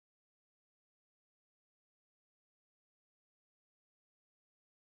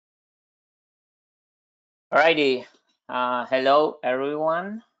Alrighty, hello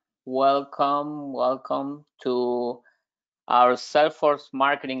everyone. Welcome to our Salesforce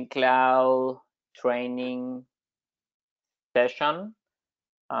Marketing Cloud training session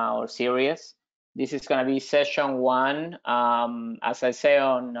or series. This is going to be session 1. As I say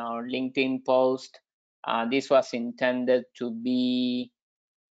on our LinkedIn post, this was intended to be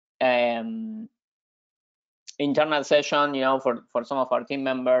internal session, for some of our team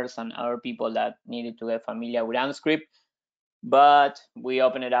members and other people that needed to get familiar with AMPScript. But we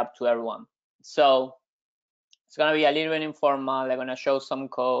open it up to everyone. So it's gonna be a little bit informal. I'm gonna show some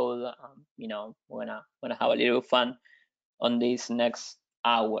code. We're gonna have a little fun on this next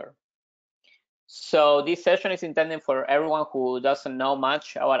hour. So this session is intended for everyone who doesn't know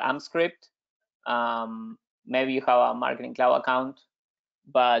much about AMPScript. Maybe you have a Marketing Cloud account,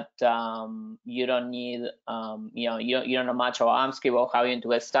 but you don't need, you don't know much about AMPScript or how you need to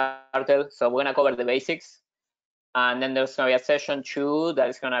get started. So we're gonna cover the basics. And then there's gonna be a session 2 that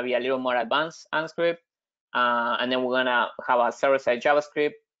is gonna be a little more advanced AMPScript. And then we're gonna have a server-side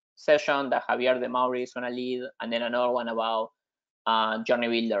JavaScript session that Javier de Mauri is gonna lead, and then another one about Journey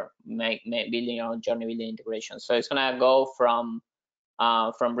Builder, building your own Journey Builder integration. So it's gonna go from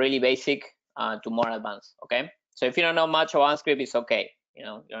really basic to more advanced. Okay. So if you don't know much about AMPScript, it's okay.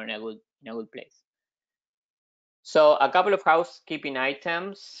 You're in a good place. So a couple of housekeeping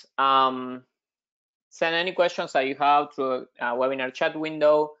items. Send any questions that you have through a webinar chat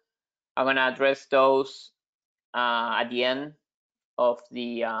window. I'm gonna address those at the end of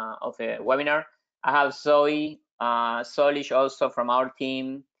the webinar. I have Zoe Solish also from our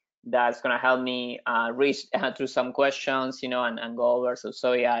team that's gonna help me read through some questions, and go over. So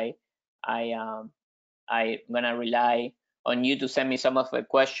Zoe, I'm gonna rely on you to send me some of the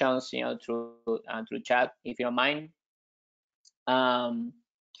questions, through chat if you don't mind.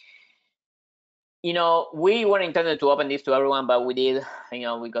 We were intended to open this to everyone, but we did,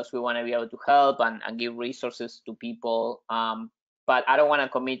 because we want to be able to help and give resources to people. But I don't want to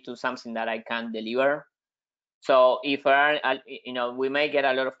commit to something that I can't deliver. So if we may get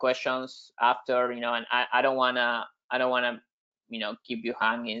a lot of questions after, and I don't wanna, keep you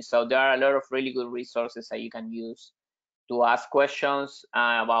hanging. So there are a lot of really good resources that you can use to ask questions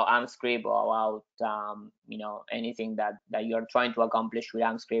about AMPScript or about, anything that you're trying to accomplish with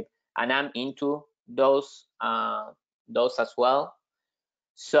AMPScript. And I'm into those as well.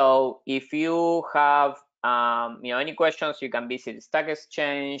 So if you have any questions, you can visit Stack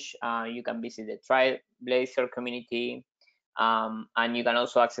Exchange, you can visit the Trailblazer community, and you can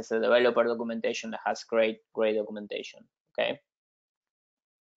also access the developer documentation that has great documentation. Okay.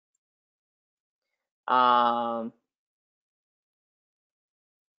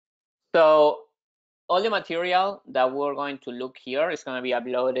 So all the material that we're going to look here is going to be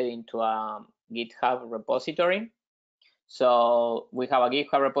uploaded into a GitHub repository. So we have a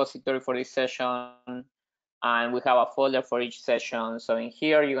GitHub repository for this session, and we have a folder for each session. So in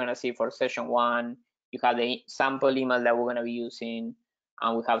here, you're going to see for session 1, you have the sample email that we're going to be using,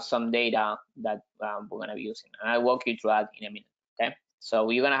 and we have some data that we're going to be using. And I'll walk you through that in a minute. Okay. So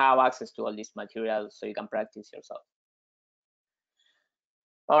you're going to have access to all this material so you can practice yourself.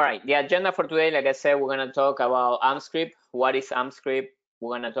 All right, the agenda for today, like I said, we're going to talk about AMPScript. What is AMPScript? We're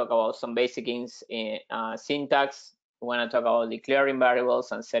going to talk about some basic syntax. We're going to talk about declaring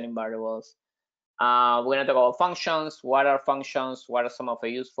variables and setting variables. We're going to talk about functions. What are functions? What are some of the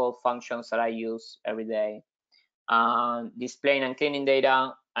useful functions that I use every day? Displaying and cleaning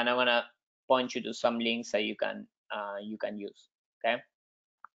data, and I'm going to point you to some links that you can use. Okay.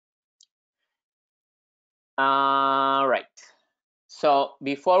 All right. So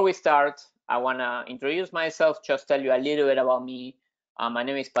before we start, I want to introduce myself, just tell you a little bit about me. My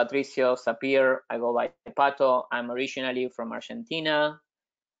name is Patricio Sapir. I go by Pato. I'm originally from Argentina.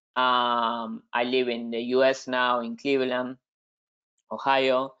 I live in the US now in Cleveland,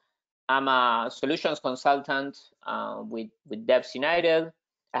 Ohio. I'm a solutions consultant with Devs United.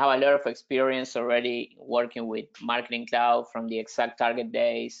 I have a lot of experience already working with Marketing Cloud from the exact target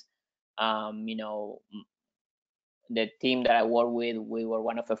days. The team that I work with, we were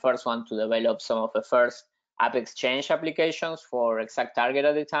one of the first ones to develop some of the first App Exchange applications for Exact Target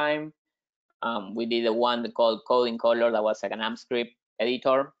at the time. We did a one called Code in Color that was like an AMPScript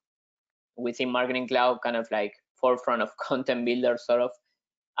editor within Marketing Cloud, kind of like forefront of content builder sort of.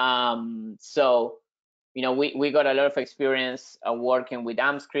 So we got a lot of experience working with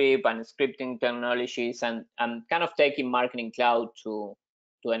AMPScript and scripting technologies and kind of taking Marketing Cloud to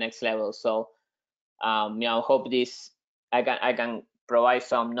the next level. So hope I can provide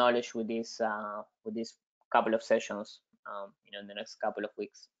some knowledge with this couple of sessions in the next couple of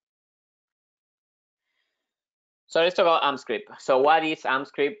weeks. So let's talk about AMPScript. So what is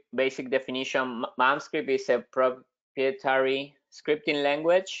AMPScript? Basic definition, AMPScript is a proprietary scripting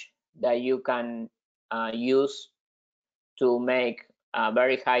language that you can use to make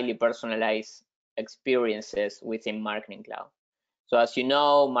very highly personalized experiences within Marketing Cloud. So as you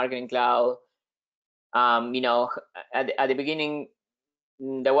know, Marketing Cloud, at the beginning,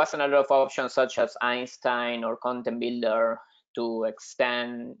 there wasn't a lot of options such as Einstein or Content Builder to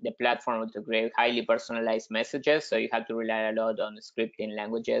extend the platform to create highly personalized messages. So you had to rely a lot on scripting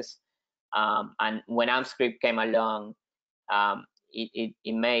languages. And when AMPScript came along, it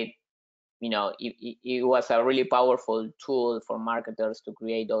made, it was a really powerful tool for marketers to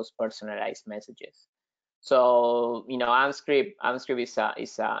create those personalized messages. So, AMPScript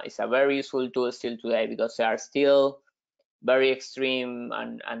is a very useful tool still today because there are still very extreme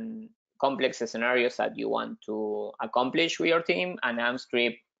and complex scenarios that you want to accomplish with your team, and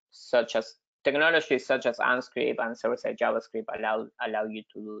AMPScript, such as technologies such as AMPScript and server-side JavaScript allow you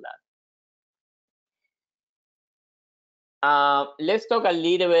to do that. Let's talk a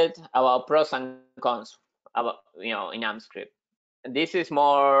little bit about pros and cons about in AMPScript. This is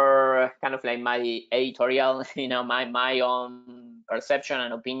more kind of like my editorial, my own perception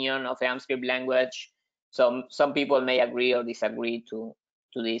and opinion of the AMPScript language. So some people may agree or disagree to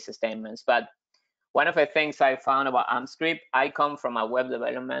these statements. But one of the things I found about AMPScript, I come from a web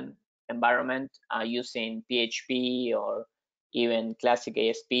development environment using PHP or even classic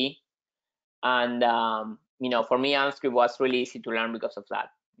ASP. And, for me, AMPScript was really easy to learn because of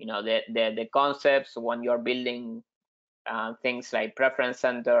that. The concepts when you're building things like preference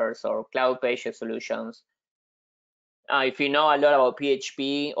centers or cloud page solutions. If you know a lot about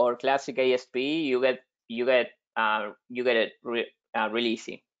PHP or classic ASP, you get it really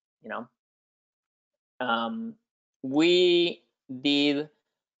easy. We did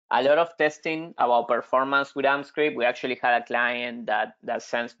a lot of testing about performance with AMPScript. We actually had a client that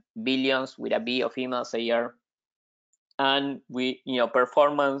sends billions with a B of emails a year, and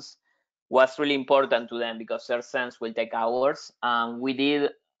performance was really important to them because their sends will take hours. We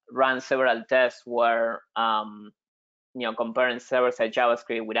did run several tests where comparing server-side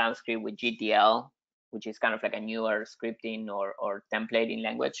JavaScript with AMPScript with GTL, which is kind of like a newer scripting or templating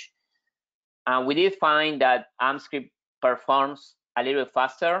language. And we did find that AMPScript performs a little bit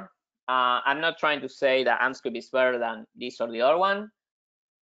faster. I'm not trying to say that AMPScript is better than this or the other one.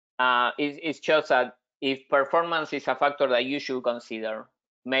 It's just that if performance is a factor that you should consider,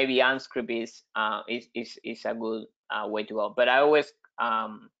 maybe AMPScript is a good way to go. But I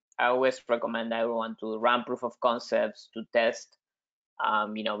always recommend everyone to run proof of concepts to test,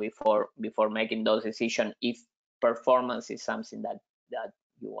 before making those decisions if performance is something that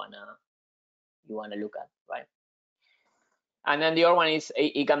you wanna look at, right? And then the other one is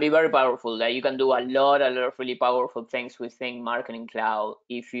it can be very powerful. Like you can do a lot of really powerful things within Marketing Cloud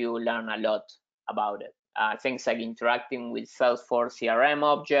if you learn a lot about it. Things like interacting with Salesforce CRM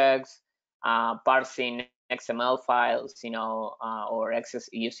objects, parsing XML files, or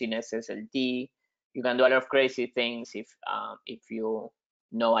using SSLT. You can do a lot of crazy things if you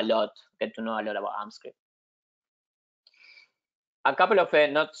get to know a lot about AMPScript. A couple of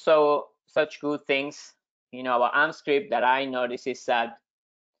not such good things about AMPScript that I noticed is that,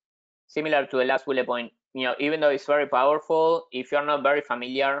 similar to the last bullet point, even though it's very powerful, if you're not very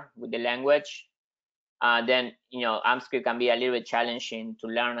familiar with the language, then AMPScript can be a little bit challenging to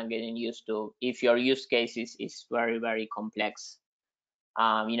learn and getting used to if your use case is very, very complex.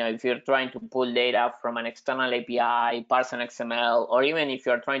 If you're trying to pull data from an external API, parse an XML, or even if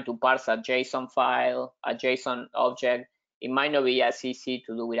you're trying to parse a JSON file, a JSON object, it might not be as easy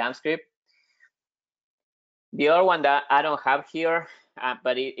to do with AMPScript. The other one that I don't have here,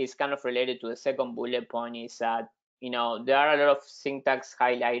 but it is kind of related to the second bullet point, is that there are a lot of syntax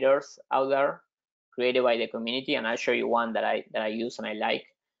highlighters out there created by the community, and I'll show you one that I use and I like.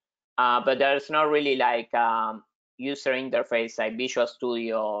 But there's not really like user interface like Visual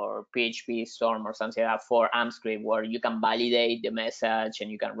Studio or PHP Storm or something like that for AMPScript, where you can validate the message and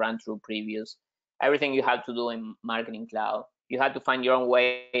you can run through previews. Everything you have to do in Marketing Cloud, you have to find your own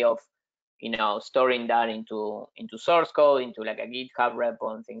way of storing that into source code, into like a GitHub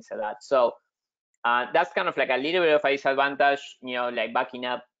repo and things like that. So that's kind of like a little bit of a disadvantage, like backing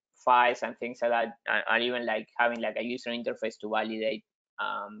up files and things like that, and even like having like a user interface to validate.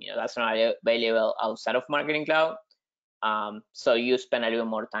 That's not available outside of Marketing Cloud. So you spend a little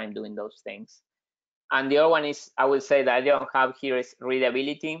more time doing those things. And the other one is, I would say that I don't have here is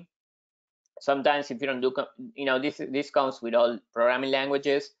readability. Sometimes if you don't do, this comes with all programming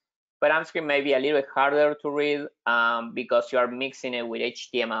languages, but AMPScript may be a little bit harder to read because you are mixing it with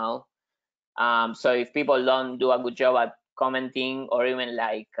HTML. So if people don't do a good job at commenting or even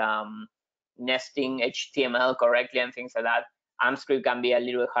like nesting HTML correctly and things like that, AMPScript can be a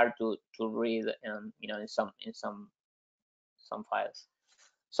little hard to read, you know, in some files,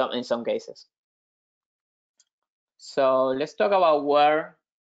 in some cases. So let's talk about where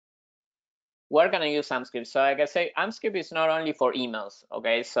can I use AMPScript. So like I say, AMPScript is not only for emails,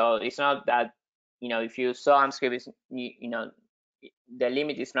 okay? So it's not that, you know, if you saw AMPScript, is, you know, the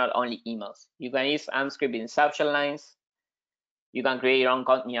limit is not only emails. You can use AMPScript in subject lines. You can create your own,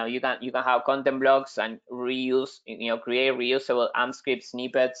 you know, you can have content blocks and reuse, you know, create reusable AMPScript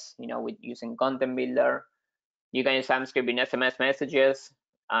snippets, you know, with using Content Builder. You can use AMPScript in SMS messages,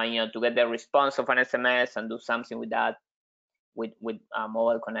 you know, to get the response of an SMS and do something with that, with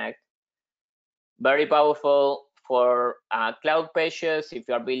Mobile Connect. Very powerful for cloud pages if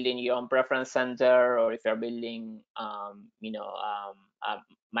you are building your own preference center, or if you're building, you know, a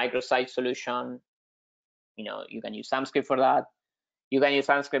microsite solution. You know, you can use AMPScript for that. You can use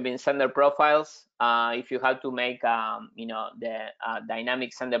AMPScript in sender profiles if you have to make, you know, the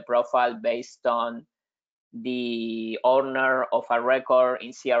dynamic sender profile based on the owner of a record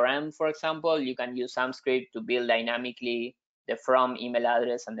in CRM, for example. You can use AMPScript to build dynamically the from email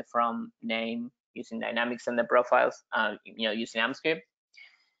address and the from name using dynamic sender profiles, you know, using AMPScript.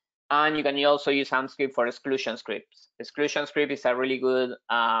 And you can also use AMPScript for exclusion scripts. Exclusion script is a really good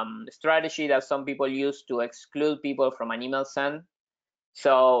strategy that some people use to exclude people from an email send.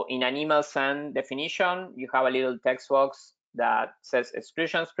 So in an email send definition, you have a little text box that says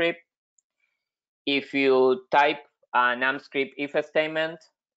exclusion script. If you type an AMPScript if statement,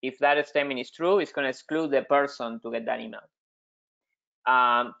 if that statement is true, it's going to exclude the person to get that email.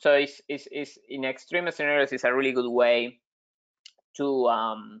 So it's in extreme scenarios, it's a really good way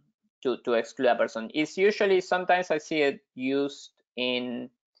to exclude a person. It's usually, sometimes I see it used in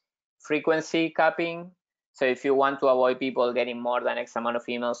frequency capping. So if you want to avoid people getting more than X amount of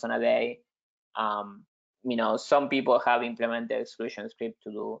emails on a day, you know, some people have implemented exclusion script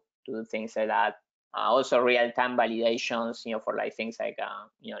to do things like that. Also real-time validations, you know, for like things like,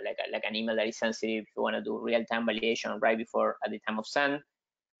 you know, like an email that is sensitive. If you want to do real-time validation right before, at the time of send,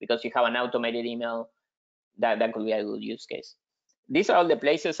 because you have an automated email, that could be a good use case. These are all the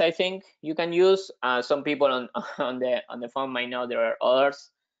places I think you can use. Some people on the phone might know there are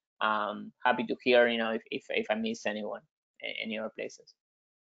others. Happy to hear, you know, if I miss anyone, any other places.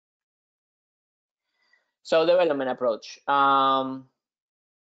 So development approach.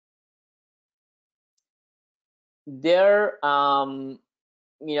 There,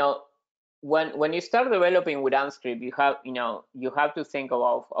 you know, when you start developing with AMPScript, you have to think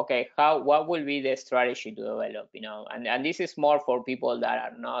about, okay, what will be the strategy to develop, you know, and this is more for people that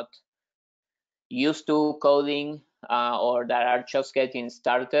are not used to coding or that are just getting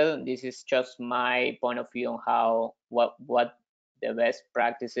started. This is just my point of view on what the best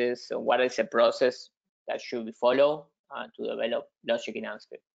practices, or what is the process that should be followed to develop logic in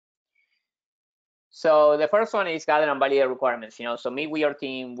AMPScript. So the first one is gather and validate requirements. You know, so meet with your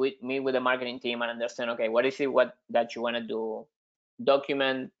team, meet with the marketing team, and understand, okay, what is it that you want to do,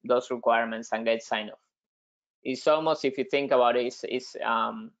 document those requirements, and get sign off. It's almost, if you think about it, it's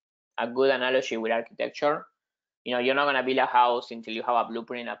a good analogy with architecture. You know, you're not gonna build a house until you have a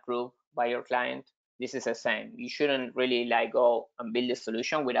blueprint approved by your client. This is the same. You shouldn't really like go and build a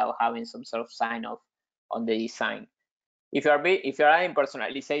solution without having some sort of sign off on the design. If you're adding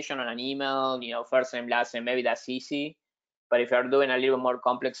personalization on an email, you know, first name, last name, maybe that's easy. But if you're doing a little more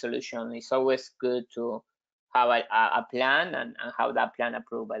complex solution, it's always good to have a plan and have that plan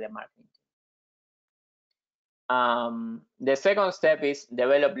approved by the marketing team. The second step is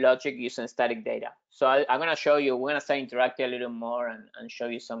develop logic using static data. So I'm going to show you, we're going to start interacting a little more and show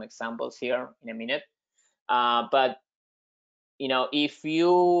you some examples here in a minute. But, you know,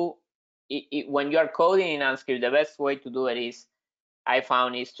 when you are coding in AMPScript, the best way to do it is, I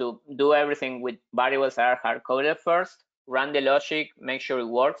found, is to do everything with variables that are hard coded first, run the logic, make sure it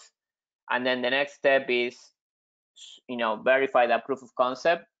works. And then the next step is, you know, verify that proof of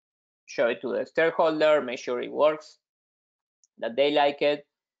concept, show it to the stakeholder, make sure it works, that they like it.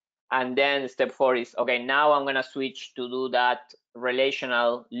 And then step 4 is, okay, now I'm gonna switch to do that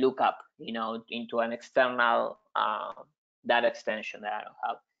relational lookup, you know, into an external data extension that I don't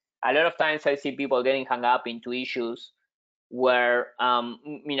have. A lot of times I see people getting hung up into issues where,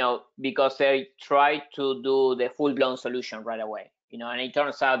 you know, because they try to do the full-blown solution right away, you know, and it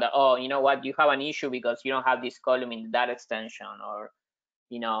turns out that, oh, you know what, you have an issue because you don't have this column in the data extension, or,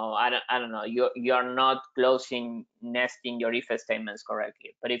 I don't know, you're not closing nesting your if statements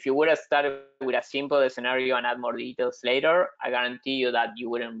correctly. But if you would have started with a simple scenario and add more details later, I guarantee you that you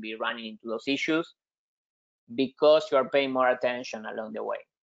wouldn't be running into those issues because you are paying more attention along the way.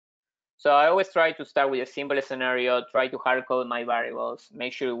 So I always try to start with a simple scenario, try to hard code my variables,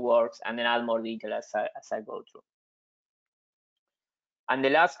 make sure it works, and then add more detail as I go through. And the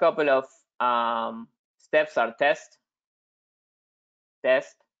last couple of steps are test, and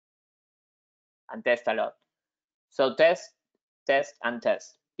test a lot. So test, and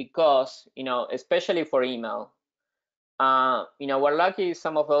test, because especially for email, we're lucky,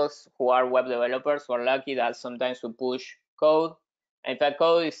 some of us who are web developers, we're lucky that sometimes we push code. And if that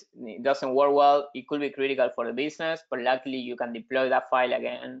code doesn't work well, it could be critical for the business, but luckily you can deploy that file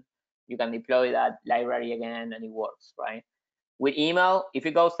again, you can deploy that library again, and it works, right? With email, if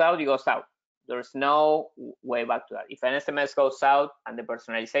it goes out, it goes out. There's no way back to that. If an SMS goes out and the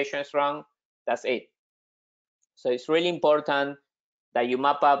personalization is wrong, that's it. So it's really important that you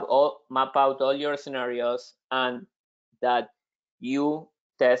map out all your scenarios and that you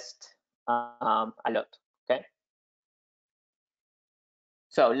test a lot. Okay.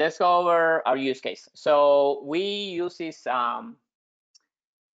 So let's go over our use case. So we use this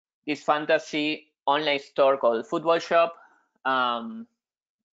fantasy online store called Football Shop.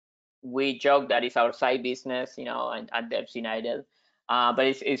 We joke that it's our side business, at Devs United. But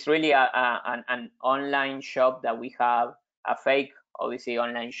it's really an online shop that we have, a fake, obviously,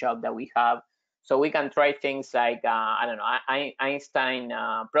 online shop that we have. So we can try things like, I don't know, Einstein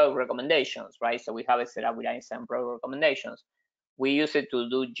product recommendations, right? So we have it set up with Einstein product recommendations. We use it to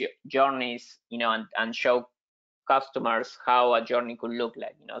do journeys, and show customers how a journey could look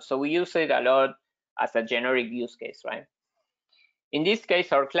like, So we use it a lot as a generic use case, right? In this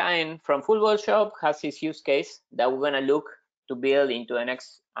case, our client from Football Shop has this use case that we're gonna look to build into the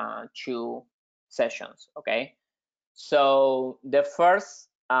next 2 sessions, okay? So the first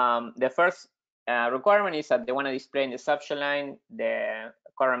requirement is that they wanna display in the subject line the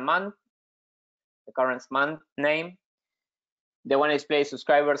current month name. They wanna display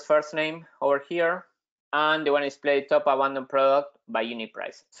subscriber's first name over here, and they wanna display top abandoned product by unit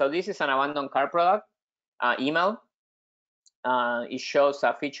price. So this is an abandoned car product email. It shows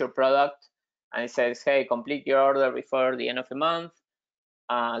a featured product and it says, hey, complete your order before the end of the month.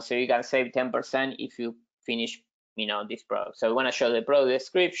 So you can save 10% if you finish this product. So you want to show the product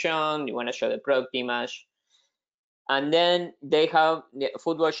description, you want to show the product image. And then they have, the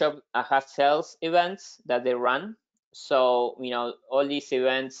Football Shop has sales events that they run. So all these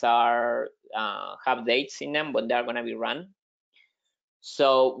events are have dates in them when they're going to be run.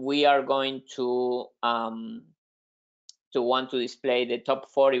 So we are going to want to display the top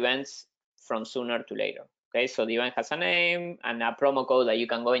 4 events from sooner to later. Okay, so the event has a name and a promo code that you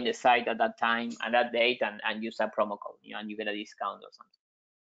can go in the site at that time and that date and use that promo code, and you get a discount or something.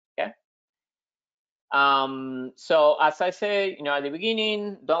 Okay. So as I said, at the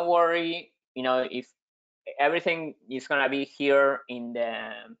beginning, don't worry. If everything is gonna be here in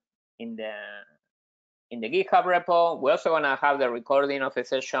the GitHub repo, we're also gonna have the recording of the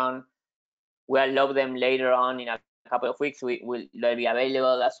session. We'll load them later on in a couple of weeks. They'll be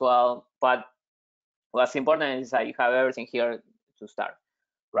available as well. But what's important is that you have everything here to start,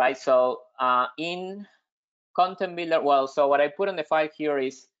 right? So in Content Builder, so what I put on the file here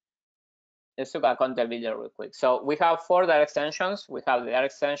is, let's look at Content Builder real quick. So we have 4 data extensions. We have the data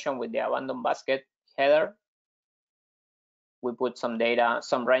extension with the abandoned basket header. We put some data,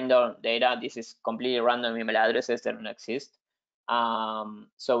 some random data. This is completely random email addresses that don't exist.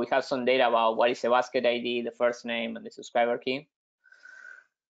 So we have some data about what is the basket ID, the first name, and the subscriber key.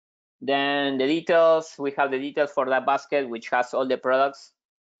 Then the details, we have the details for that basket, which has all the products.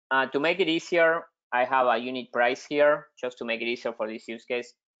 To make it easier, I have a unit price here, just to make it easier for this use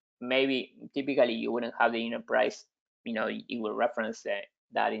case. Maybe typically you wouldn't have the unit price, it will reference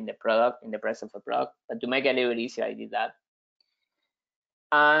that in the product, in the price of a product. But to make it a little bit easier, I did that.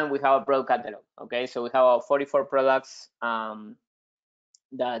 And we have a product catalog. Okay, so we have 44 products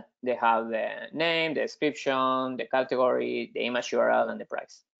that they have the name, the description, the category, the image URL, and the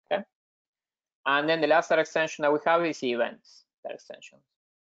price. Okay, and then the last data extension that we have is events data extension,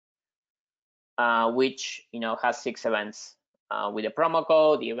 which has 6 events with the promo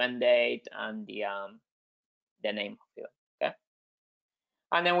code, the event date, and the name of the event. Okay,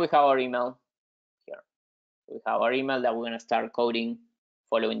 and then we have our email here. We have our email that we're gonna start coding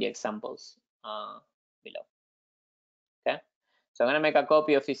following the examples below. Okay, so I'm gonna make a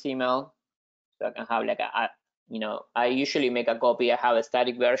copy of this email so I can have like I usually make a copy. I have a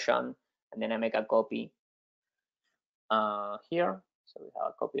static version, and then I make a copy here. So we have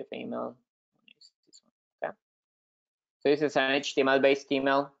a copy of the email. This one. Okay. So this is an HTML-based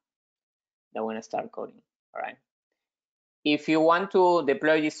email that we're gonna start coding. All right. If you want to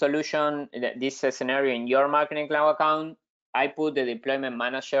deploy this solution, this scenario in your Marketing Cloud account, I put the deployment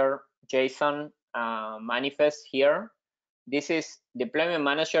manager JSON manifest here. This is deployment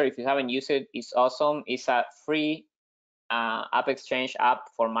manager. If you haven't used it, it's awesome. It's a free AppExchange app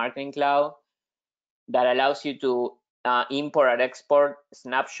for Marketing Cloud that allows you to import and export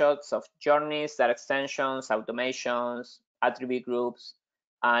snapshots of journeys, data extensions, automations, attribute groups,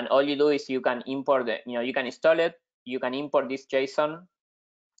 and all you do is you can import the, you can install it, you can import this JSON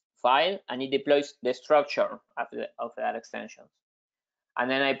file, and it deploys the structure of that extensions. And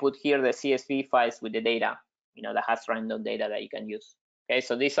then I put here the CSV files with the data, that has random data that you can use. Okay,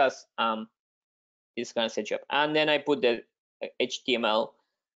 so this has this kind of setup, and then I put the HTML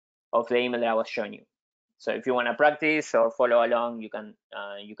of the email that I was showing you. So if you want to practice or follow along, you can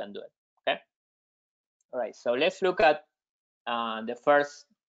do it. Okay. All right. So let's look at the first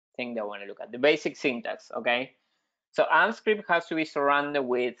thing that I want to look at, the basic syntax. Okay. So AMPScript has to be surrounded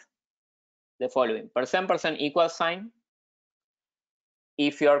with the following: %% equal sign.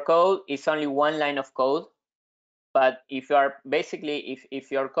 If your code is only one line of code, but if you are basically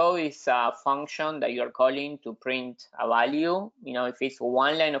if your code is a function that you're calling to print a value, if it's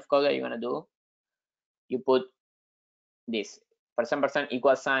one line of code that you're gonna do, you put this %%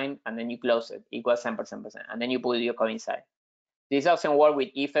 equal sign, and then you close it, equal sign %%, and then you put your code inside. This doesn't work with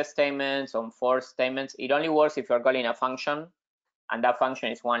if statements or for statements. It only works if you're calling a function, and that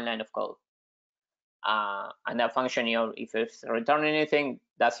function is one line of code. And that function, if it's returning anything,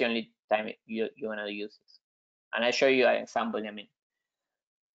 that's the only time you're gonna use this. And I show you an example in a minute.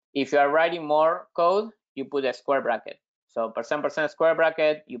 If you are writing more code, you put a square bracket. So %% square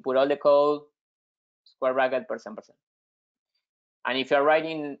bracket, you put all the code, square bracket %%. And if you're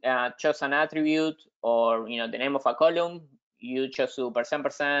writing just an attribute or the name of a column, you just do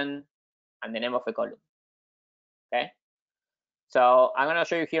 %% and the name of a column. Okay. So I'm gonna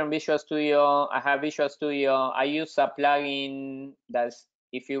show you here in Visual Studio. I have Visual Studio. I use a plugin that's,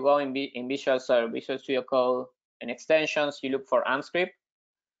 if you go in Visual Studio Code and extensions, you look for AMPScript.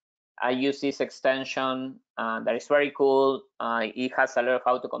 I use this extension that is very cool. It has a lot of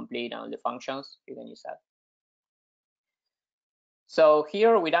autocomplete and all the functions. You can use that. So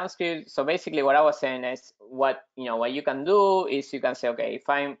here with AMPScript, so basically what I was saying is what you can do is you can say, okay, if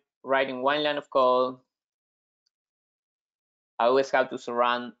I'm writing one line of code, I always have to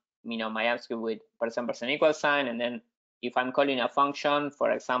surround my AMPScript with %% equal sign, and then if I'm calling a function,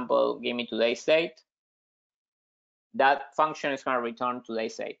 for example, give me today's date, that function is going to return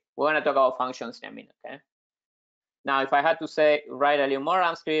today's date. We're going to talk about functions in a minute. Okay. Now, if I had to write a little more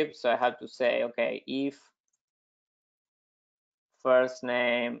AMPScript, so I have to say, okay, if first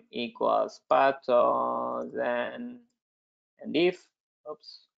name equals Pato, then, and if,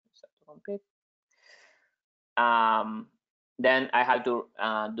 oops, to complete, then I have to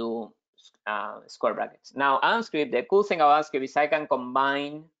do square brackets. Now, AMPScript, the cool thing about AMPScript is I can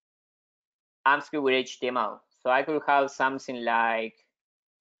combine AMPScript with HTML. So I could have something like,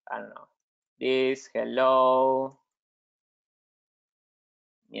 I don't know, this, hello,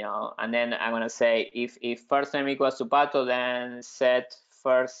 and then I'm gonna say if first name equals to Pato, then set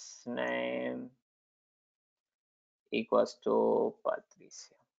first name equals to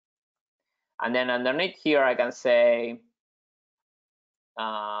Patricia. And then underneath here, I can say,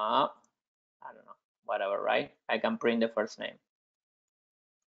 I don't know, whatever, right? I can print the first name.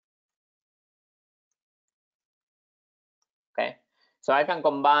 Okay, so I can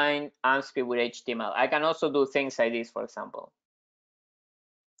combine AMPScript with HTML. I can also do things like this, for example.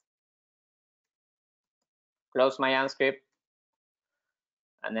 Close my AMPScript,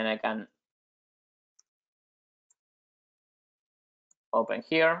 and then I can open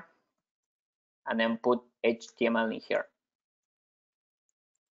here, and then put HTML in here.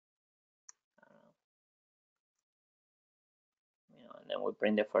 And then we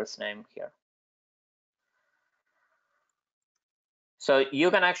print the first name here. So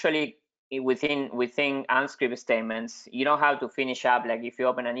you can actually, within AMPScript statements, you don't have to finish up. Like if you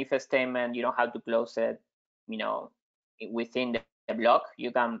open an if statement, you don't have to close it, within the block.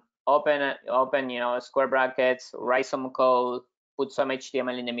 You can open square brackets, write some code, put some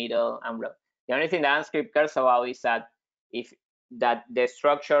HTML in the middle, and block. The only thing that AMPScript cares about is that the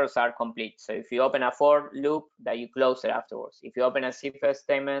structures are complete. So if you open a for loop, that you close it afterwards. If you open a if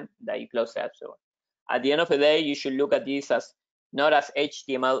statement, that you close it afterwards. At the end of the day, you should look at this as not as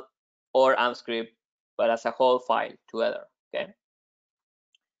HTML or AMPScript, but as a whole file together. Okay.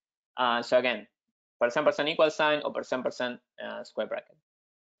 So again, %% equal sign or %% square bracket.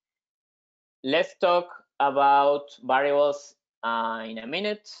 Let's talk about variables in a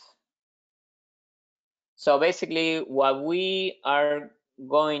minute. So basically what we are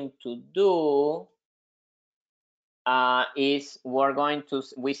going to do is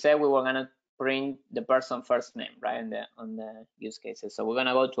we said we were gonna print the person first name, right, on the use cases. So we're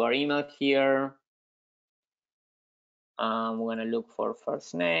gonna go to our email here. We're gonna look for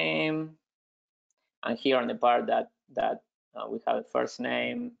first name, and here on the part that we have a first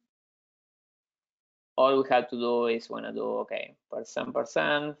name, all we have to do is we're gonna do okay,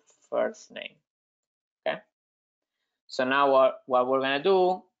 %% first name. Okay. So now what we're gonna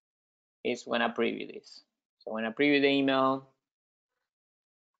do is we're gonna preview this. So we're gonna preview the email,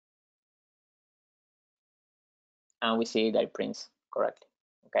 and we see that it prints correctly.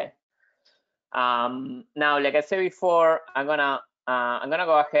 Okay. Now, like I said before, I'm gonna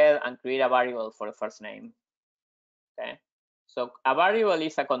go ahead and create a variable for the first name. Okay. So a variable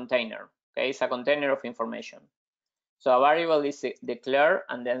is a container. Okay, it's a container of information. So a variable is declare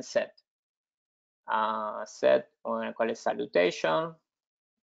and then set. Set, we're gonna call it salutation. Let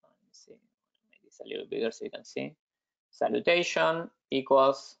me see, make this a little bigger so you can see. Salutation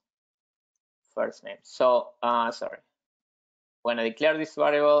equals first name. So sorry, we're gonna declare this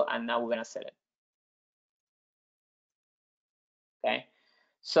variable and now we're gonna set it. Okay,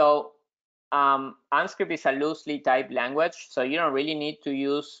 so AMPScript is a loosely typed language, so you don't really need to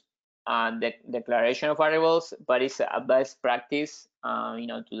use the declaration of variables, but it's a best practice,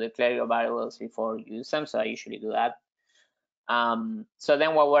 to declare your variables before you use them. So I usually do that. So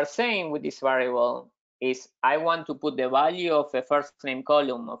then what we're saying with this variable is I want to put the value of the first name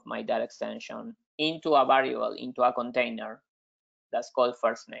column of my data extension into a variable, into a container that's called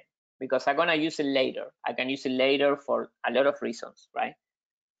first name, because I'm gonna use it later. I can use it later for a lot of reasons, right?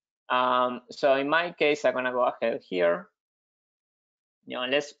 So in my case, I'm gonna go ahead here,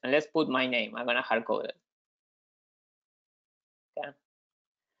 and let's put my name. I'm gonna hard code it. Okay.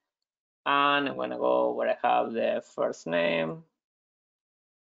 And I'm gonna go where I have the first name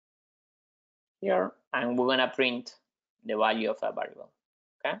here, and we're gonna print the value of a variable.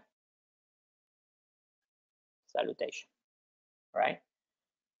 Okay. Salutation. Right.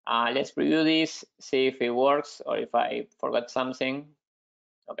 Let's preview this, see if it works or if I forgot something.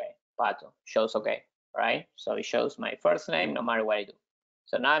 Okay, Pato shows okay, right? So it shows my first name no matter what I do.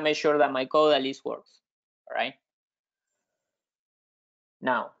 So now I make sure that my code at least works, all right?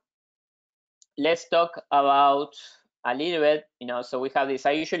 Now, let's talk about a little bit, so we have this.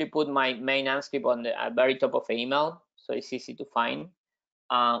 I usually put my main AMPScript on the very top of the email, so it's easy to find.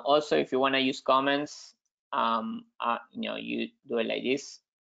 Also, if you want to use comments, you do it like this.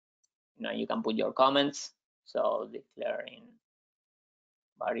 You can put your comments, so declaring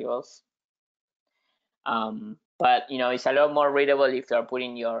variables. But it's a lot more readable if you're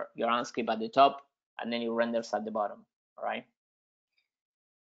putting your AMPScript at the top and then it renders at the bottom, all right?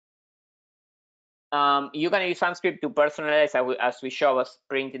 You can use AMPScript to personalize, as we show us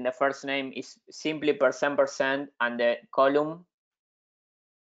printing the first name is simply %% and the column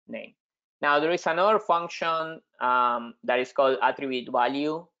name. Now there is another function that is called attribute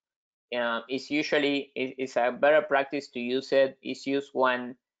value. It's a better practice to use it. It's used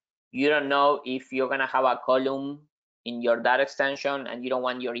when you don't know if you're gonna have a column in your data extension and you don't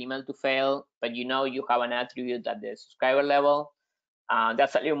want your email to fail, but you have an attribute at the subscriber level.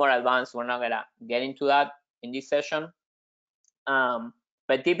 That's a little more advanced. We're not gonna get into that in this session.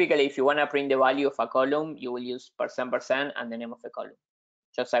 But typically, if you wanna print the value of a column, you will use %% and the name of the column,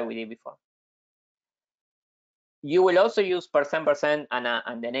 just like we did before. You will also use %%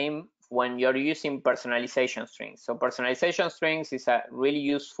 and the name when you're using personalization strings. So personalization strings is a really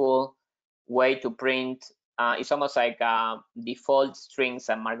useful way to print. It's almost like default strings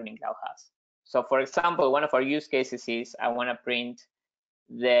that Marketing Cloud has. So for example, one of our use cases is I want to print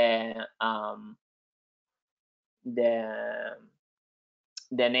the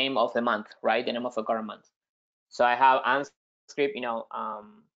name of the month, right? The name of the current month. So I have AMPScript,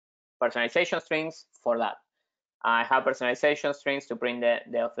 personalization strings for that. I have personalization strings to print the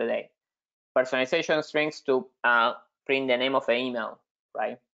day of the day. Personalization strings to print the name of the email,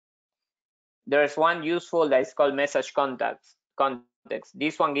 right? There's one useful that is called message context.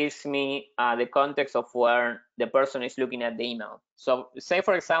 This one gives me the context of where the person is looking at the email. So say,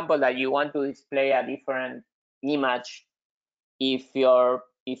 for example, that you want to display a different image if your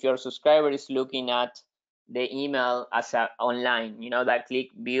subscriber is looking at the email as online, that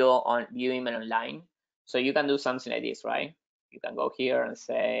click view email online. So you can do something like this, right? You can go here and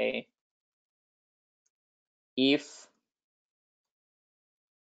say if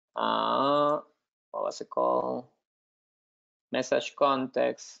what was it called? Message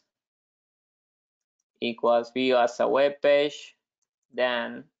context equals view as a web page.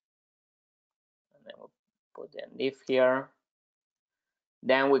 Then we'll put the div here.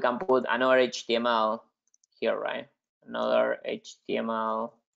 Then we can put another HTML here, right? Another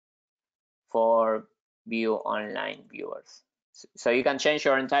HTML for view online viewers. So you can change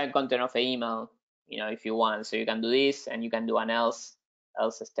your entire content of the email, if you want. So you can do this, and you can do an else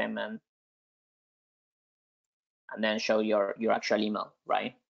statement, and then show your actual email,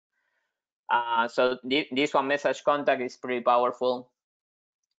 right? So this one, message contact, is pretty powerful.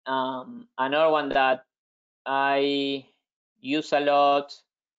 Another one that I use a lot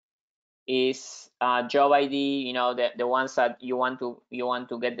is job ID. The ones that you want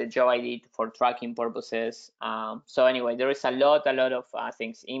to get the job ID for tracking purposes. So anyway, there is a lot of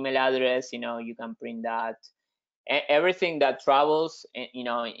things. Email address, you can print that. Everything that travels,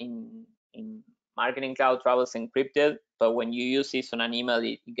 in Marketing Cloud travels encrypted, but when you use this on an email,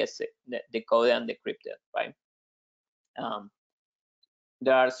 it gets decoded and decrypted, right?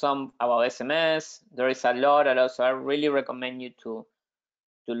 There are some about SMS. There is a lot. So I really recommend you to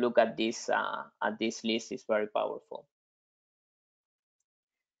look at this list. It's very powerful.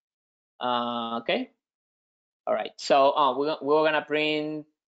 Okay. All right. So we're gonna print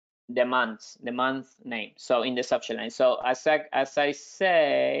the month name. So in the subject line. So as I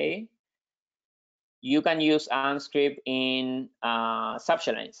say, you can use AMPScript in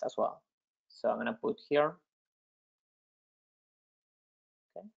subject lines as well. So I'm gonna put here.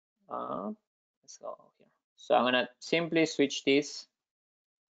 Okay. Let's go here. So I'm gonna simply switch this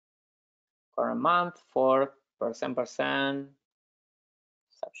current month for %%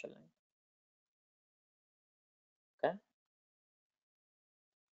 subject line. Okay.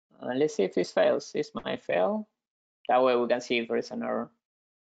 Let's see if this fails. This might fail. That way we can see if there is an error.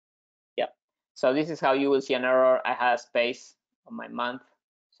 Yeah. So this is how you will see an error. I had a space on my month.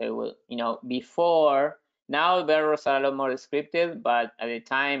 So it will, before, now the errors are a lot more scripted, but at the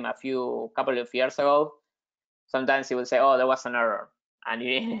time, couple of years ago, sometimes it will say, oh, there was an error, and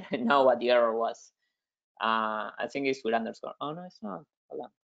you didn't know what the error was. I think it's with underscore. Oh, no, it's not. Hold on.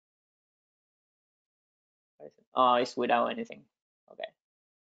 Where is it? Oh, it's without anything. Okay.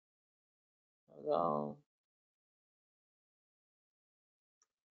 Go.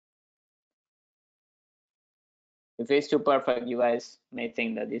 If it's too perfect, you guys may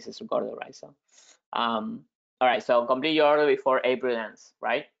think that this is recorded, right? So, all right. So complete your order before April ends,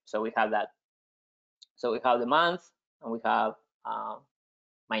 right? So we have that. So we have the month, and we have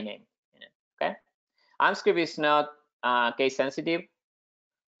my name in it. Okay. AMPScript is not case sensitive.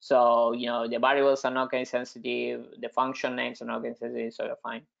 So, the variables are not case sensitive. The function names are not case sensitive, so you're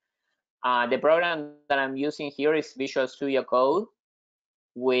fine. The program that I'm using here is Visual Studio Code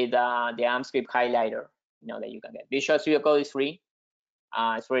with the AMPScript highlighter, that you can get. Visual Studio Code is free.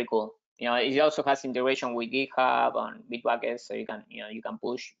 It's very cool. It also has integration with GitHub and Bitbucket, so you can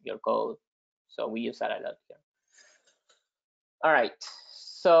push your code. So we use that a lot here. All right.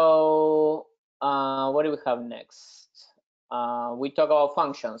 So what do we have next? We talk about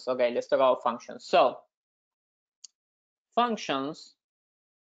functions. Okay, let's talk about functions. So functions.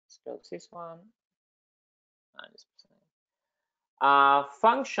 Let's close this one.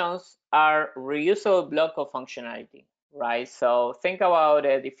 Functions are reusable block of functionality, right? So think about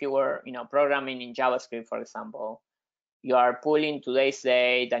it. If you were, programming in JavaScript, for example, you are pulling today's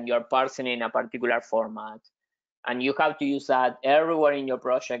date and you're parsing in a particular format, and you have to use that everywhere in your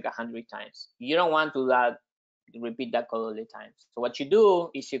project 100 times. You don't want to repeat that code all the time. So what you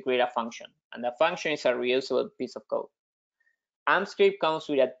do is you create a function, and the function is a reusable piece of code. AMPScript comes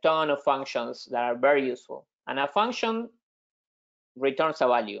with a ton of functions that are very useful, and a function returns a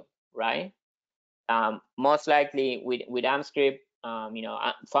value, right? Most likely with AMPScript,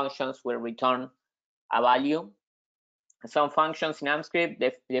 functions will return a value. Some functions in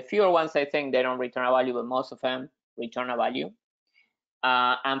AMPScript, the fewer ones, I think they don't return a value, but most of them return a value.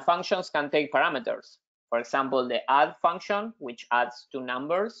 And functions can take parameters. For example, the add function, which adds two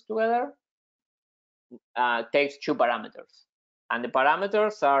numbers together, takes two parameters. And the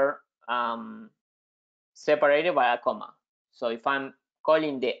parameters are separated by a comma. So if I'm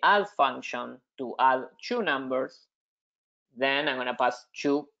calling the add function to add two numbers, then I'm going to pass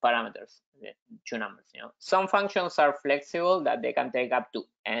two parameters, two numbers. Some functions are flexible, that they can take up to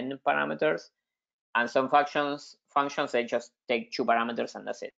n parameters, and some functions they just take two parameters and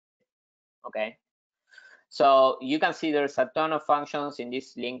that's it. Okay. So you can see there's a ton of functions in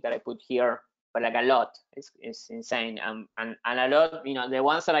this link that I put here, but like a lot. It's insane. And a lot, the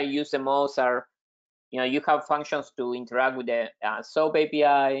ones that I use the most are, you have functions to interact with the SOAP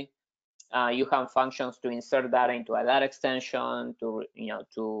API. You have functions to insert data into a data extension, to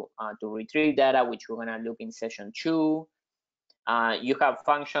retrieve data, which we're gonna look in session 2. You have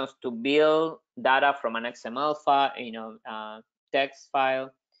functions to build data from an XML file, text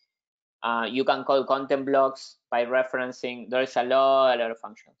file. You can call content blocks by referencing. There's a lot of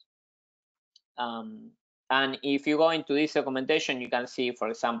functions. And if you go into this documentation, you can see, for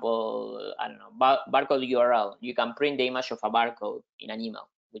example, I don't know, barcode URL. You can print the image of a barcode in an email,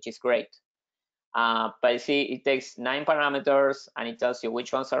 which is great. But you see, it takes 9 parameters, and it tells you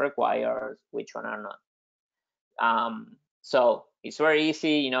which ones are required, which one are not. So it's very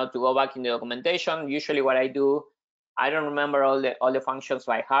easy, to go back in the documentation. Usually, what I do, I don't remember all the functions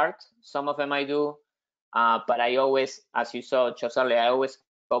by heart. Some of them I do, but I always, as you saw just earlier, I always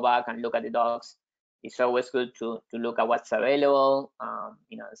go back and look at the docs. It's always good to look at what's available,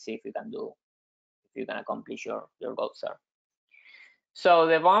 see if you can accomplish your goals there. So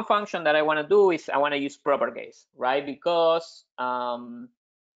the one function that I want to do is I want to use proper case, right? Because as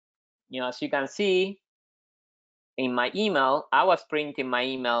you can see in my email, I was printing my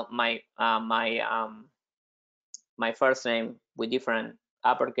email, my first name with different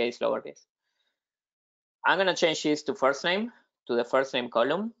uppercase, lowercase. I'm gonna change this to first name, to the first name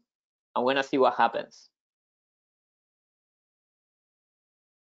column. I'm gonna see what happens.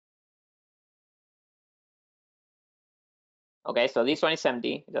 Okay, so this one is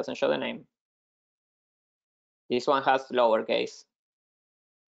empty, it doesn't show the name. This one has lowercase.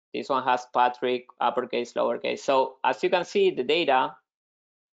 This one has Patrick, uppercase, lowercase. So as you can see, the data,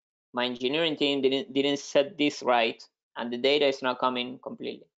 my engineering team didn't set this right, and the data is not coming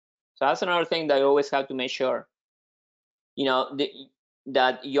completely. So that's another thing that you always have to make sure,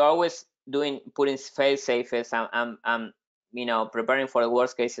 that you're always putting fail safes and preparing for the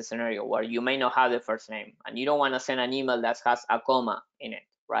worst case scenario where you may not have the first name, and you don't want to send an email that has a comma in it,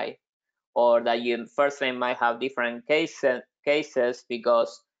 right? Or that your first name might have different cases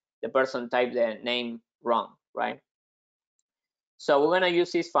because the person typed the name wrong, right? So we're gonna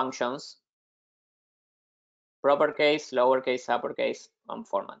use these functions: proper case, lowercase, uppercase, and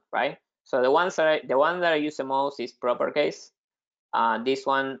format, right? So the one that I use the most is proper case. This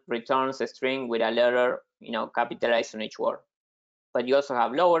one returns a string with a letter, capitalized on each word. But you also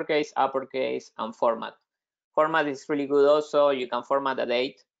have lowercase, uppercase, and format. Format is really good also. You can format a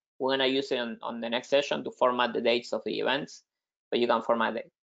date. We're gonna use it on the next session to format the dates of the events, but you can format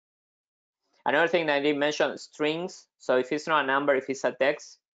it. Another thing that I did mention, strings. So if it's not a number, if it's a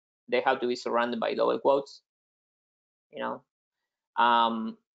text, they have to be surrounded by double quotes.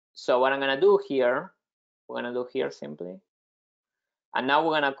 So what I'm gonna do here, simply, and now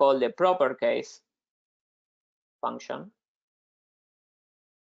we're gonna call the proper case function.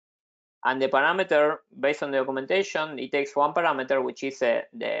 And the parameter, based on the documentation, it takes one parameter, which is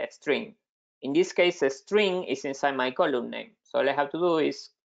the string. In this case, the string is inside my column name. So all I have to do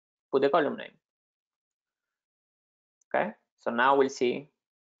is put the column name. Okay, so now we'll see.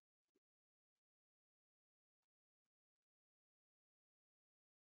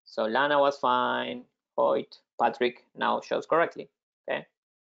 So Lana was fine, Hoyt, Patrick now shows correctly. Okay,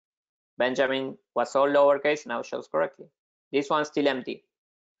 Benjamin was all lowercase, now shows correctly. This one's still empty.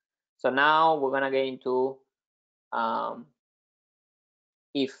 So now we're gonna get into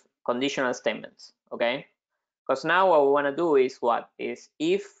if conditional statements, okay? Because now what we wanna do is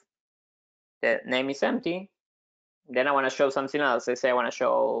if the name is empty, then I wanna show something else. Let's say I wanna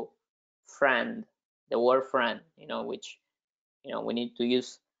show friend, the word friend, which, we need to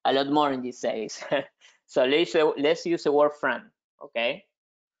use a lot more in these days. So let's use the word friend, okay?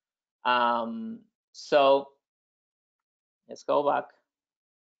 So let's go back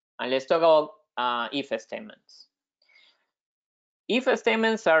and let's talk about if statements. If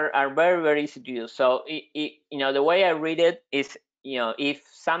statements are very, very easy to use. So the way I read it is, if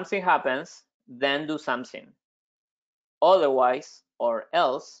something happens, then do something. Otherwise, or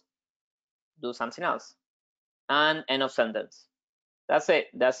else, do something else. And end of sentence. That's it.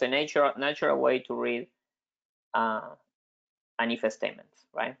 That's a natural way to read an if statement,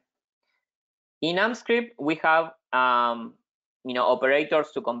 right? In AMPScript, we have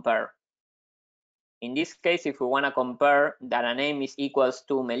operators to compare. In this case, if we want to compare that a name is equals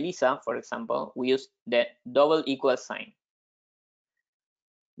to Melissa, for example, we use the double equal sign.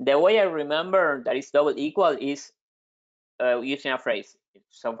 The way I remember that it's double equal is using a phrase.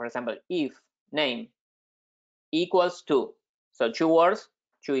 So for example, if name equals to, so 2 words,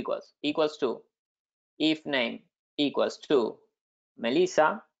 2 equals to, if name equals to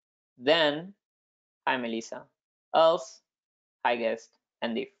Melissa, then hi Melissa, else hi guest,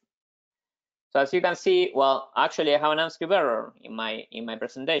 and if. So as you can see, well, actually I have an AMPScript error in my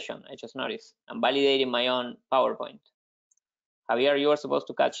presentation. I just noticed. I'm validating my own PowerPoint. Javier, you are supposed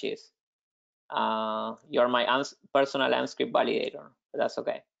to catch this. You're my personal AMPScript validator, but that's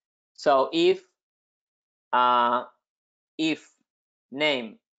okay. So if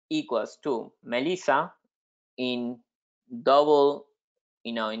name equals to Melissa in double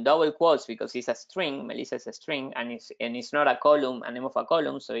quotes, because it's a string, Melissa is a string, and it's not a column, a name of a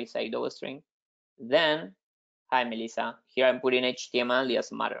column, so it's a double string, then hi Melissa, here I'm putting HTML, it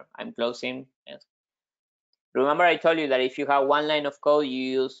doesn't matter, I'm closing. Yes. Remember I told you that if you have one line of code,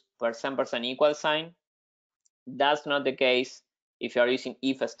 you use %, that's not the case if you're using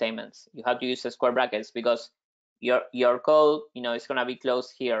if statements. You have to use square brackets because your code, is gonna be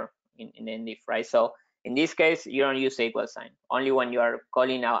closed here in the if, right? So in this case, you don't use the =, only when you are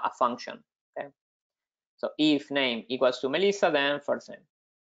calling out a function, okay? So if name equals to Melissa, then first name,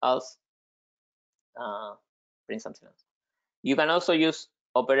 else print something else. You can also use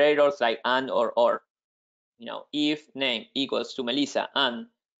operators like and or. If name equals to Melissa and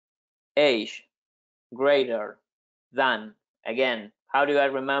age greater than, again, how do I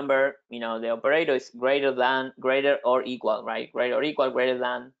remember? The operator is greater than, greater or equal, right? Greater or equal, greater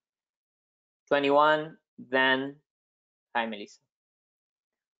than 21, then hi Melissa.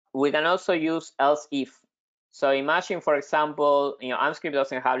 We can also use else if. So imagine, for example, AMPScript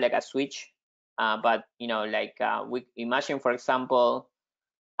doesn't have like a switch, but we imagine, for example,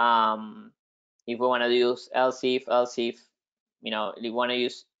 if we want to use else if, we want to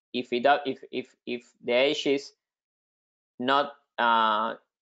use if the age is not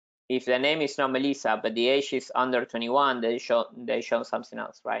if the name is not Melissa but the age is under 21, they show something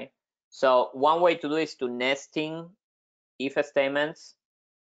else, right? So one way to do is to nesting if statements,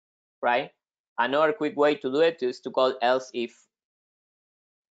 right? Another quick way to do it is to call else if.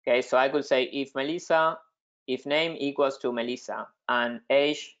 Okay, so I could say if name equals to Melissa and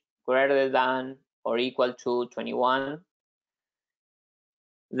age greater than or equal to 21,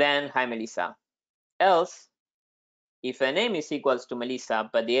 then hi Melissa. Else, if the name is equals to Melissa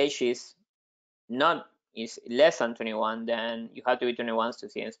but the age is less than 21, then you have to be 21 to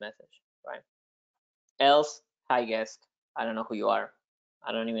see this message, right? Else, hi guest, I don't know who you are.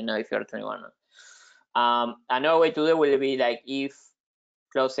 I don't even know if you're 21 or not. Another way to do it will be like if,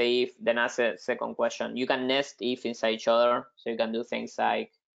 close a if, then ask a second question. You can nest if inside each other, so you can do things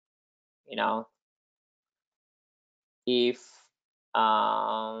like, if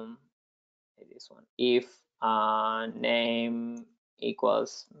this one, if name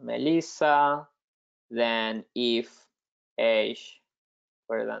equals Melissa, then if age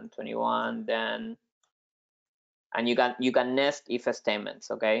greater than 21, then, and you can nest if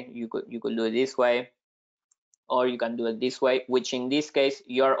statements, okay? You could do it this way, or you can do it this way, which in this case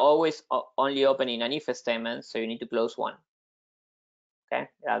you're always only opening an if statement, so you need to close one. Okay,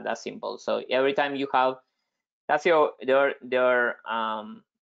 yeah, that's simple. So every time you have, that's the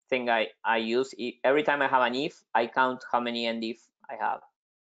thing I use. Every time I have an if, I count how many end if I have.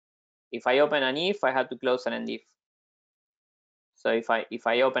 If I open an if, I have to close an end if. So if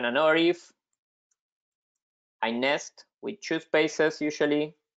I open another if, I nest with 2 spaces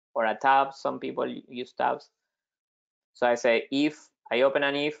usually, or a tab. Some people use tabs. So I say if I open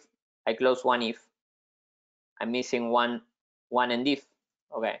an if, I close one if. I'm missing one end if.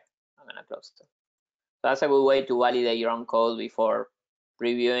 Okay, I'm gonna close it. So that's a good way to validate your own code before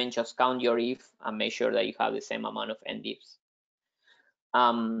previewing. Just count your if and make sure that you have the same amount of end ifs.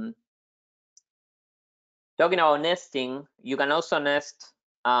 Talking about nesting, you can also nest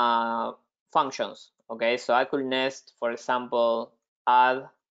functions. Okay, so I could nest, for example, add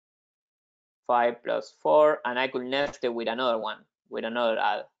 5 plus 4, and I could nest it with another one, with another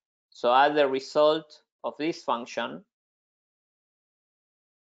add. So as the result of this function,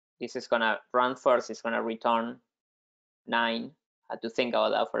 this is gonna run first, it's gonna return 9. I had to think about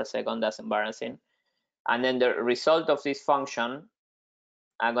that for a second, that's embarrassing. And then the result of this function,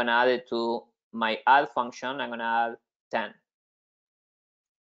 I'm gonna add it to my add function, I'm gonna add 10.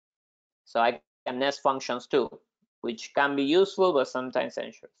 So I can nest functions too, which can be useful, but sometimes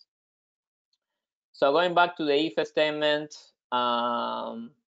dangerous. So going back to the if statement,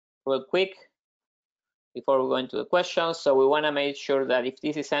 real quick, before we go into the questions. So we wanna make sure that if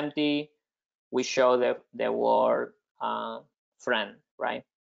this is empty, we show the word friend, right?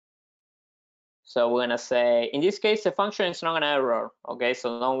 So we're gonna say, in this case, the function is not gonna error, okay?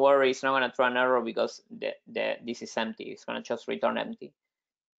 So don't worry, it's not gonna throw an error because this is empty. It's gonna just return empty.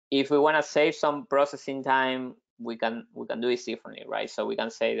 If we wanna save some processing time, we can do it differently, right? So we can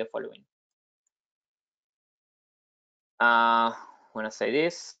say the following. I'm gonna say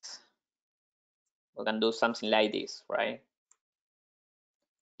this. we can do something like this, right?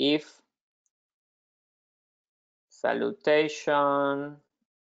 If salutation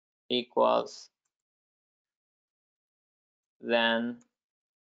equals, then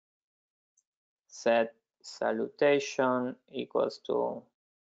set salutation equals to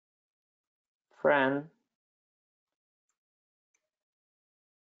friend,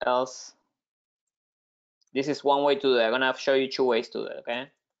 else. This is one way to do it. I'm gonna show you 2 ways to do it, okay?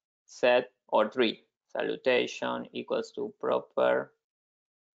 Set, or 3. Salutation equals to proper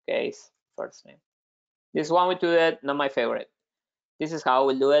case first name. This is one way to do it, not my favorite. This is how I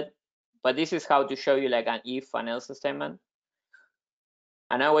will do it, but this is how to show you like an if and else statement.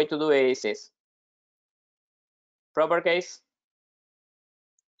 Another way to do it is this. Proper case,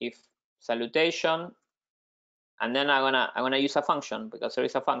 if salutation, and then I'm gonna use a function because there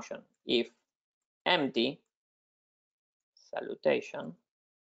is a function. If empty salutation,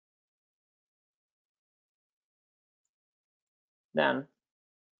 then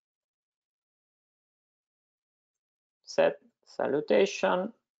set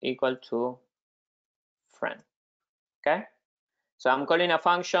salutation equal to friend. Okay, so I'm calling a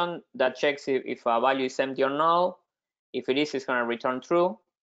function that checks if a value is empty or null. If it is, it's going to return true,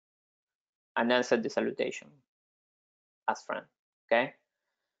 and then set the salutation as friend. Okay,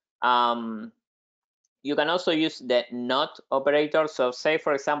 you can also use the not operator. So say,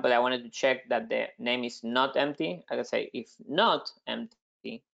 for example, I wanted to check that the name is not empty. I can say if not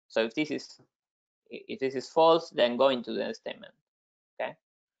empty. So if this is false, then go into the statement. Okay.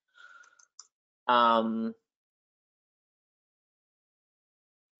 All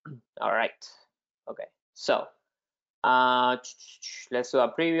right. Okay. So let's do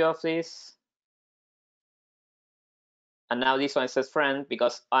a preview of this. And now this one says friend,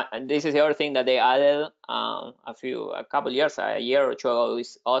 because this is the other thing that they added a couple years, a year or 2 ago.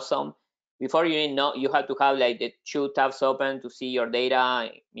 Is awesome. Before you had to have like the 2 tabs open to see your data.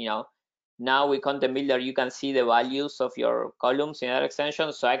 Now with Content Builder, you can see the values of your columns in that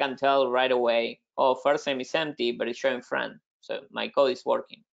extension. So I can tell right away, oh, first name is empty, but it's showing friend. So my code is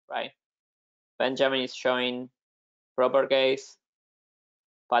working, right? Benjamin is showing proper case.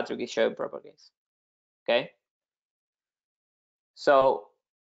 Patrick is showing proper case. Okay. So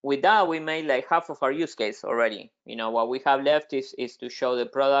with that, we made like half of our use case already. What we have left is to show the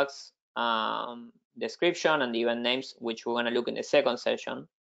products description and the event names, which we're going to look in the second session.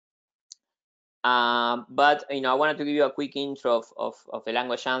 But I wanted to give you a quick intro of the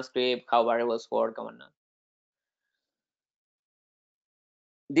language AMPScript, how variables work and whatnot.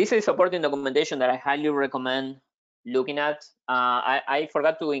 This is supporting documentation that I highly recommend looking at. I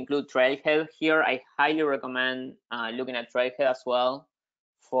forgot to include Trailhead here. I highly recommend looking at Trailhead as well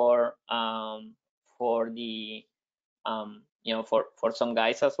for the for some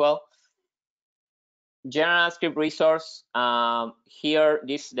guys as well. General AMPScript resource. Here,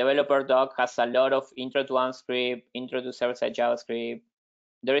 this developer doc has a lot of intro to AMPScript, intro to server-side JavaScript.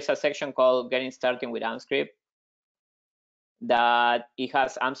 There is a section called Getting Started with AMPScript that it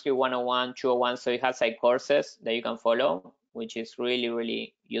has AMPScript 101, 201, so it has like courses that you can follow, which is really,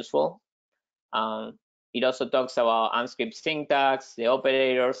 really useful. It also talks about AMPScript syntax, the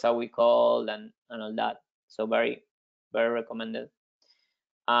operators that we call, and all that. So very, very recommended.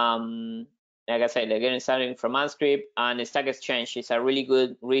 Like I said, getting started from AMPScript, and Stack Exchange is a really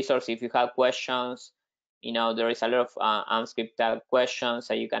good resource if you have questions. There is a lot of AMPScript tag questions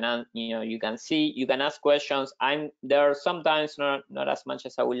that you can, you can ask questions. There are sometimes not as much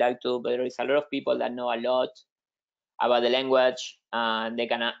as I would like to, but there is a lot of people that know a lot about the language, and they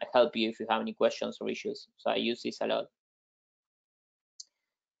can help you if you have any questions or issues. So I use this a lot.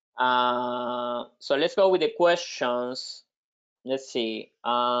 So let's go with the questions. Let's see.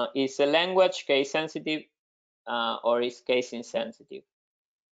 Is the language case sensitive or is case insensitive?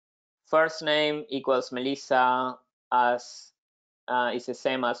 First name equals Melissa as is the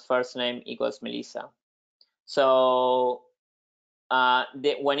same as first name equals Melissa. So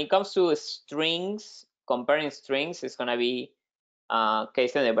when it comes to strings, comparing strings, it's gonna be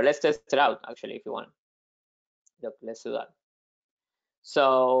case sensitive. But let's test it out actually if you want. Look, let's do that.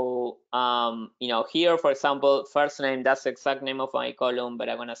 So here, for example, first name, that's the exact name of my column, but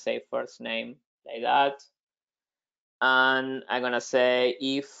I'm gonna say first name like that. And I'm gonna say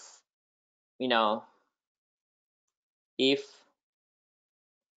if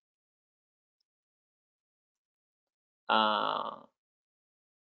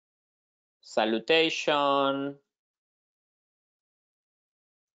salutation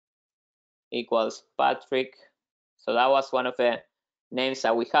equals Patrick. So that was one of the names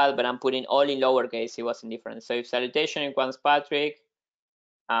that we had, but I'm putting all in lowercase. It wasn't different. So if salutation equals Patrick,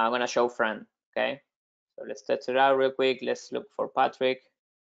 I'm gonna show friend. Okay, so let's test it out real quick. Let's look for Patrick.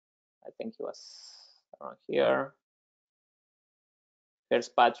 I think he was around here. Here's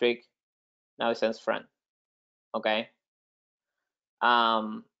Patrick. Now it says friend. Okay.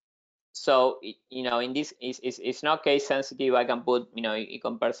 So in this it's not case sensitive. I can put it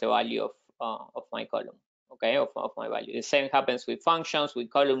compares the value of my column. Okay, of my value. The same happens with functions, with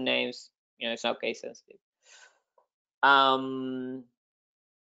column names. It's not case sensitive.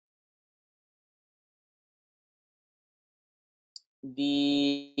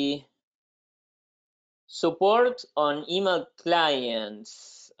 The support on email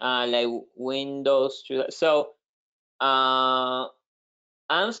clients like Windows. So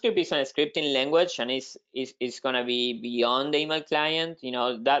AMPScript is a scripting language, and it's gonna be beyond the email client.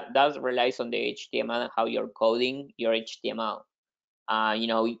 That relies on the HTML and how you're coding your HTML.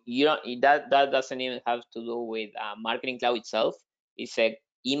 You don't that doesn't even have to do with Marketing Cloud itself. It's a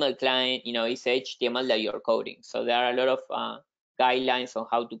email client. It's HTML that you're coding. So there are a lot of guidelines on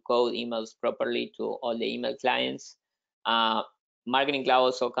how to code emails properly to all the email clients. Marketing Cloud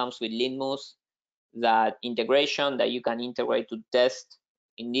also comes with Litmus, that integration that you can integrate to test.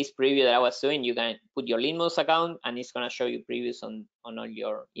 In this preview that I was doing, you can put your Litmus account and it's going to show you previews on all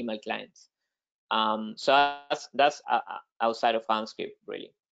your email clients. So that's outside of AMPScript,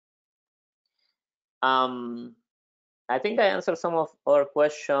 really. I think I answered some of our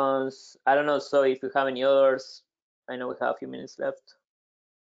questions. I don't know, so if you have any others, I know we have a few minutes left.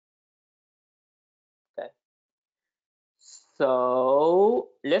 Okay. So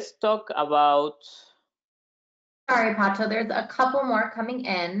let's talk about. Sorry, Pato, there's a couple more coming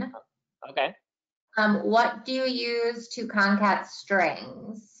in. Okay. What do you use to concat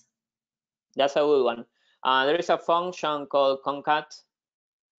strings? That's a good one. There is a function called concat.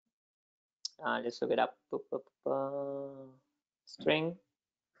 Let's look it up. String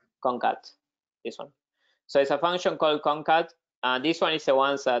concat, this one. So it's a function called concat. This one is the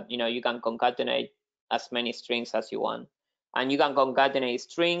ones that you can concatenate as many strings as you want, and you can concatenate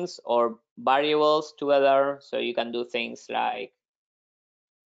strings or variables together. So you can do things like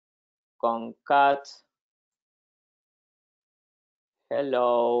concat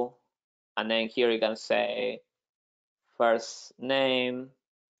hello, and then here you can say first name.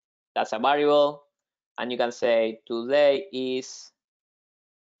 That's a variable, and you can say today is,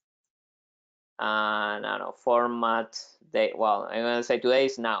 and I don't know, format day. Well, I'm gonna say today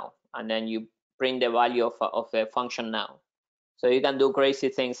is now, and then you print the value of the function now. So you can do crazy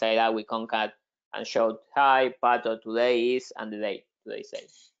things like that with concat and show, hi, Pato, today is, and the date, today's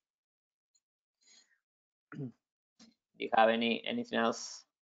date. Do you have anything else?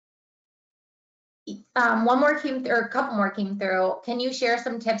 One more came through, or a couple more came through. Can you share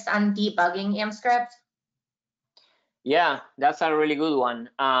some tips on debugging AMPScript? Yeah, that's a really good one.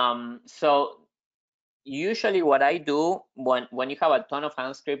 So usually what I do when you have a ton of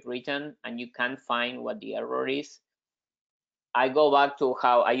AMPScript written and you can't find what the error is, I go back to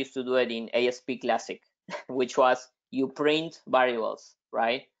how I used to do it in ASP Classic, which was you print variables,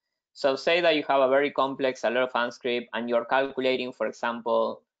 right? So say that you have a very complex, a lot of AMPScript, and you're calculating, for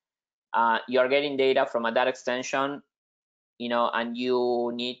example, you're getting data from a data extension, and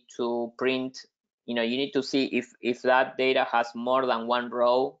you need to print, you need to see if that data has more than one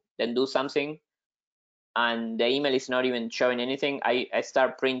row, then do something. And the email is not even showing anything. I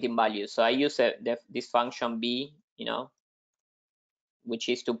start printing values. So I use this function b, which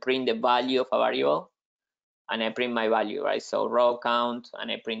is to print the value of a variable, and I print my value, right? So row count,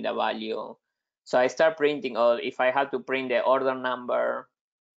 and I print the value. So I start printing, or if I had to print the order number.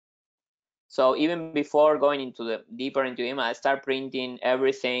 So even before going into the deeper into email, I start printing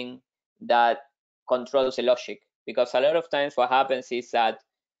everything that controls the logic, because a lot of times what happens is that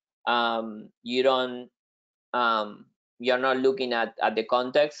you're not looking at the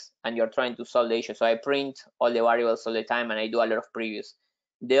context, and you're trying to solve the issue. So I print all the variables all the time, and I do a lot of previews.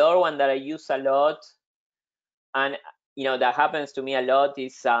 The other one that I use a lot, and that happens to me a lot,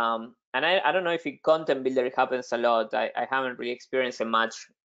 is and I don't know if in Content Builder it happens a lot. I haven't really experienced it much,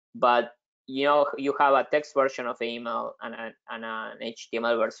 but you have a text version of the email and an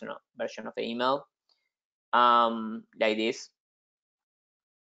HTML version of the email, like this.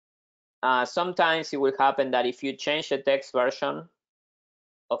 Sometimes it will happen that if you change the text version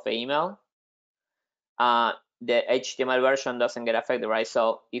of the email, the HTML version doesn't get affected, right?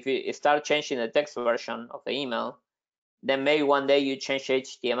 So if you start changing the text version of the email, then maybe one day you change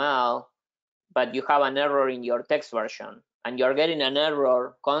HTML, but you have an error in your text version, and you're getting an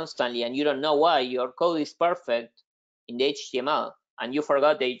error constantly, and you don't know why. Your code is perfect in the HTML, and you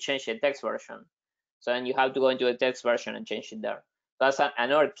forgot that you changed the text version. So then you have to go into the text version and change it there. That's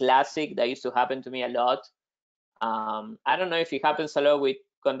another classic that used to happen to me a lot. I don't know if it happens a lot with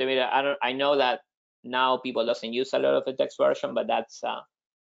contributor. I know that now people doesn't use a lot of the text version, but that's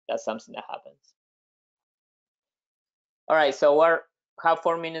something that happens. All right, so we have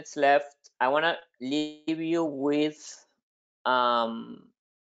 4 minutes left. I want to leave you with a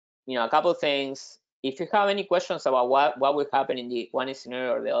couple things. If you have any questions about what will happen in the one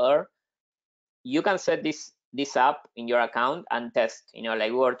scenario or the other, you can set this up in your account and test.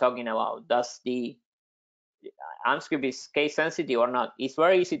 Like we were talking about, does the AMPScript is case sensitive or not? It's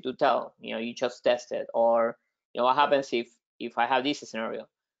very easy to tell. You just test it. Or what happens if I have this scenario?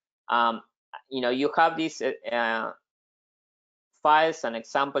 You have these files and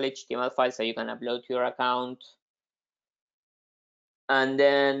example HTML files that you can upload to your account. And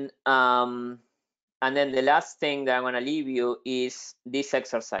then the last thing that I'm going to leave you is this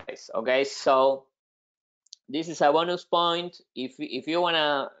exercise. Okay, so this is a bonus point. If you want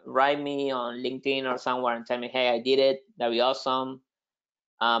to write me on LinkedIn or somewhere and tell me, hey, I did it, that'd be awesome.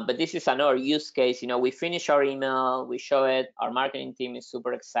 But this is another use case. We finish our email, we show it, our marketing team is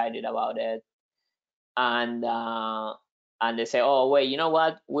super excited about it, and they say, oh wait, you know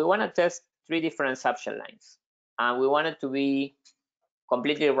what? We want to test 3 different subject lines, and we want it to be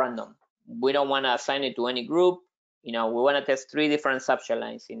completely random. We don't want to assign it to any group. We want to test 3 different subject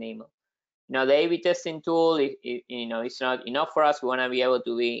lines in email. The A/B testing tool, it's not enough for us. We want to be able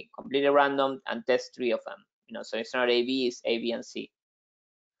to be completely random and test 3 of them. So it's not A/B, it's A, B, and C.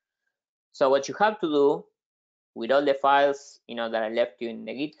 So what you have to do with all the files, that I left you in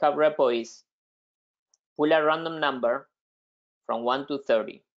the GitHub repo is pull a random number from 1 to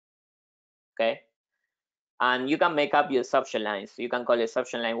 30. Okay. And you can make up your subject lines. You can call it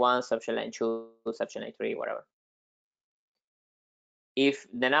subject line 1, subject line 2, subject line 3, whatever. If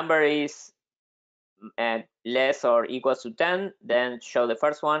the number is less or equals to 10, then show the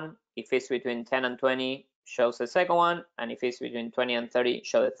first one. If it's between 10 and 20, shows the second one. And if it's between 20 and 30,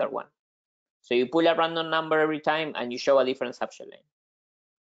 show the third one. So you pull a random number every time and you show a different subject line.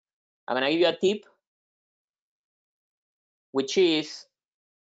 I'm going to give you a tip, which is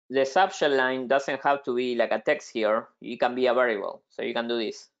the subject line doesn't have to be like a text here. It can be a variable. So you can do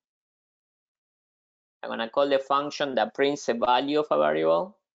this. I'm going to call the function that prints the value of a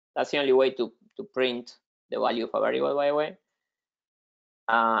variable. That's the only way to print the value of a variable, by the way.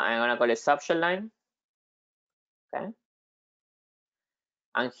 I'm going to call it subject line. Okay.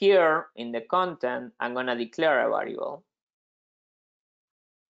 And here in the content, I'm going to declare a variable.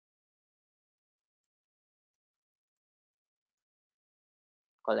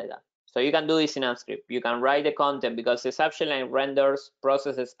 Call it that. So you can do this in AMPScript. You can write the content because the subject line renders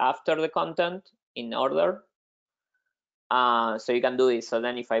processes after the content in order. So you can do this. So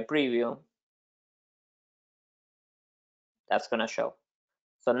then if I preview, that's going to show.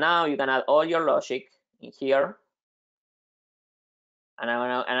 So now you can add all your logic in here. And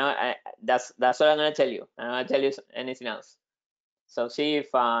that's what I'm going to tell you. I'm not going to tell you anything else. So see if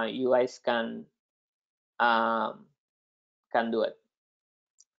you guys can do it.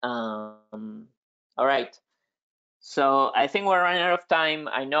 All right. So I think we're running out of time.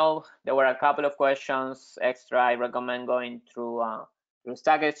 I know there were a couple of questions extra. I recommend going through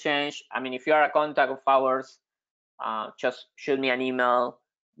Stack Exchange. I mean, if you are a contact of ours, just shoot me an email.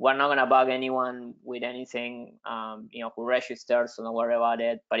 We're not gonna bug anyone with anything, who registers, so don't worry about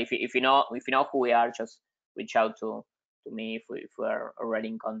it. But if you know who we are, just reach out to me if we're already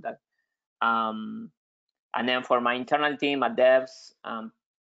in contact. And then for my internal team at Devs,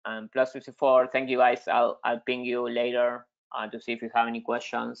 and plus 54, thank you guys. I'll ping you later to see if you have any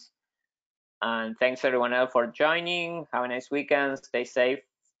questions. And thanks everyone else for joining. Have a nice weekend. Stay safe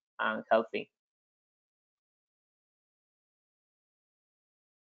and healthy.